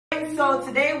So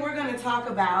today we're going to talk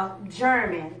about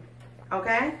German,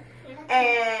 okay?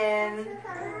 And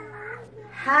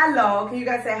hello, can you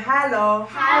guys say hello?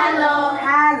 Hello.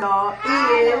 Hello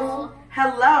Hello. is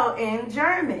hello in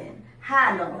German.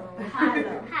 Hello.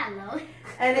 Hello. Hello.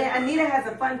 And then Anita has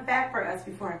a fun fact for us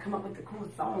before I come up with the cool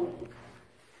song.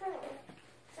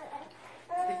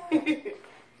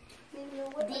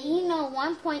 Do you know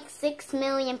 1.6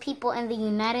 million people in the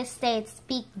United States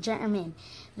speak German,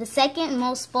 the second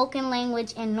most spoken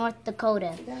language in North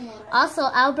Dakota? Also,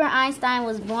 Albert Einstein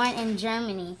was born in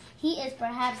Germany. He is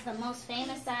perhaps the most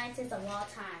famous scientist of all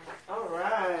time. All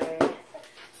right.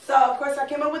 So, of course, I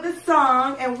came up with this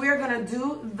song, and we're going to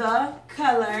do the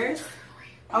colors,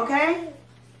 okay?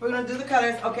 We're going to do the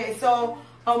colors. Okay, so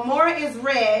Amora is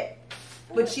red,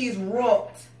 but she's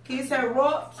rot. Can you say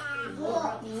rot?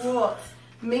 Rot.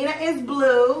 Mina is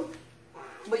blue,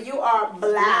 but you are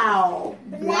blau.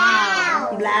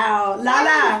 Blau. Blau.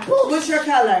 Lala, what's your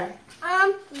color?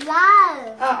 Love.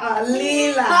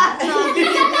 Lila.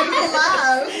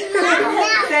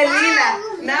 Say Lila.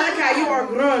 Malachi, you are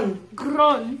grun.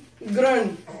 Grun.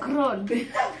 Grun. Grun.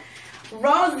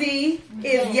 Rosie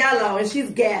is yellow, and she's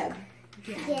Gab.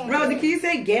 Rosie, can you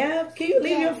say Gab? Can you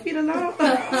leave your feet alone?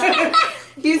 Can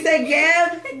you say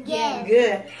Gab? Gab.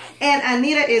 Good. And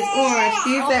Anita is orange.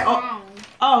 Can you say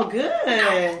oh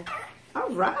good. All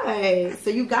right. So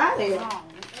you got it.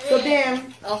 So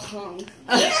then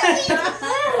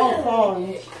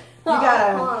you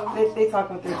gotta they talk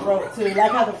with their throat too,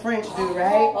 like how the French do,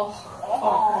 right?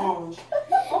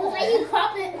 Like you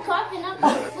coughing up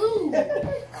the food.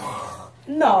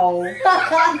 No.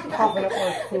 Coughing up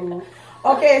on food.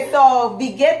 Okay, so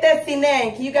Vigete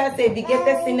Sinen. Can you guys say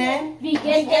Vigete Sinen?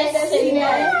 Vigete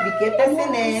Sinen. Vigete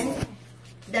Sinen.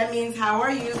 That means how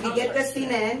are you? Vigete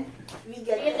Sinen.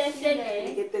 Vigete Sinen.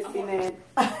 Vigete Sinen.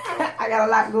 I got a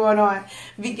lot going on.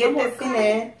 Vigete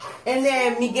Sinen. And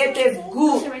then Migetes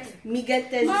Gut.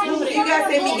 Migetes Gut. You guys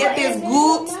say Migetes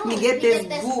Gut. Migetes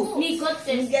Gut.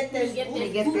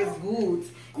 Migetes Gut.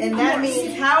 And that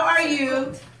means how are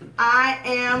you? I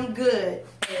am good.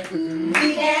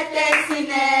 Migetes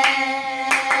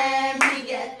Sinen.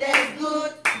 Migetes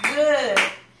Gut. Good.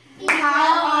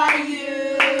 How are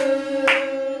you?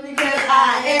 Because I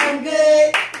am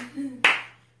good.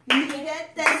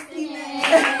 Migetes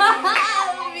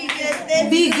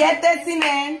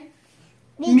Sinen.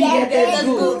 Migetes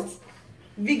Gut.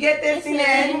 Migetes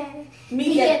Sinen.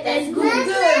 Migetes Gut.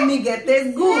 Good.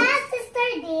 Migetes Gut.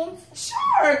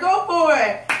 Sure, go for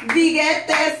it.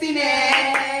 Vigete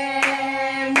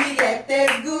Sinen.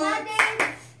 Migetes Gut.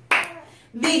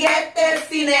 Vigete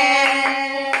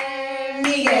Sinen.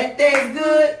 Migetes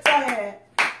Gut. Go ahead.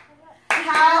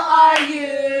 How are you?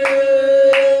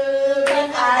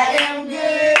 I am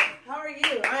good. How are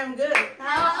you? I am good.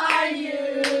 How are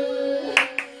you?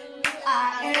 I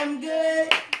am good.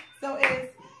 So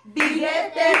it's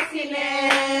Vigete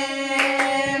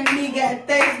Sinen.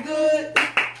 Migetes Gut.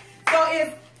 So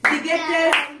it's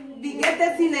Vigete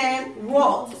Sinen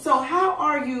rot. So how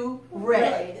are you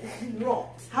red? Rot.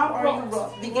 How are you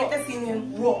rot? Vigete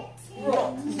Sinen rot.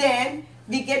 Then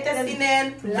Vigete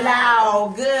Sinen blau.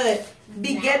 Good.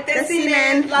 Vigete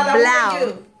Sinen blau.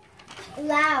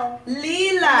 Blau.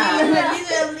 Lila.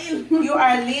 You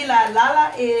are Lila.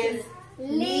 Lala is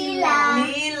Lila.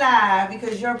 Lila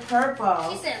because you're purple.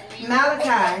 She said Lila.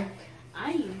 Malachi.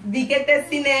 Vigete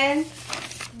Sinen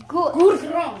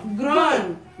Grun.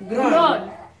 Grun.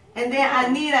 And then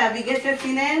Anita, Vigete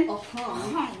Sinen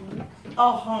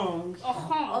Orange.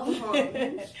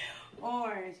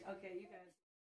 Okay.